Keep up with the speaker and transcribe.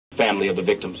family of the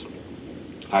victims,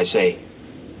 I say,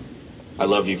 I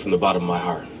love you from the bottom of my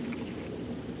heart.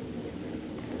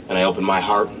 And I open my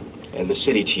heart and the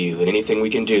city to you, and anything we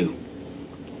can do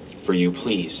for you,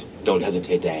 please don't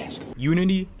hesitate to ask.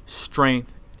 Unity,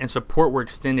 strength, and support were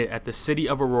extended at the City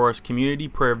of Aurora's Community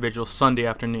Prayer Vigil Sunday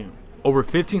afternoon. Over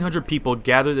 1,500 people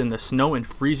gathered in the snow and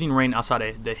freezing rain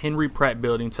outside the Henry Pratt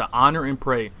building to honor and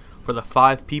pray for the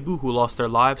 5 people who lost their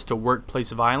lives to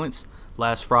workplace violence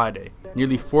last Friday.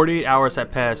 Nearly 48 hours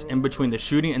had passed in between the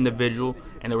shooting and the vigil,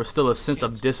 and there was still a sense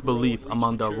of disbelief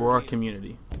among the Aurora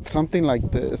community. Something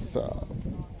like this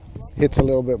hits a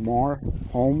little bit more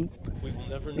home.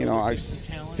 You know, I've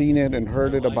seen it and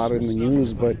heard it about it in the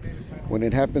news, but when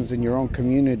it happens in your own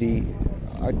community,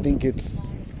 I think it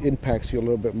impacts you a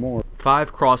little bit more.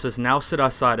 5 crosses now sit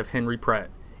outside of Henry Pratt,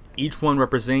 each one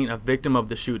representing a victim of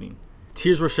the shooting.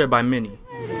 Tears were shed by many,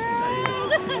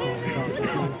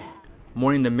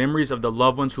 mourning the memories of the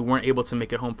loved ones who weren't able to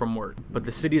make it home from work. But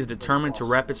the city is determined to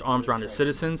wrap its arms around its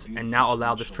citizens and not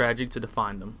allow this tragedy to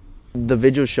define them. The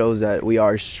vigil shows that we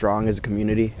are strong as a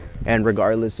community, and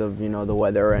regardless of, the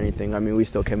weather or anything, I mean, we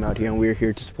still came out here and we're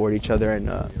here to support each other and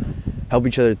help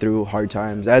each other through hard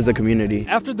times as a community.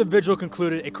 After the vigil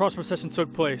concluded, a cross procession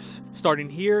took place, starting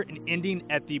here and ending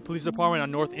at the police department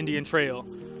on North Indian Trail.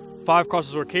 5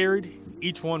 crosses were carried,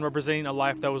 each one representing a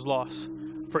life that was lost.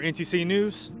 For NTC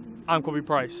News, I'm Kobe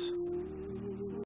Price.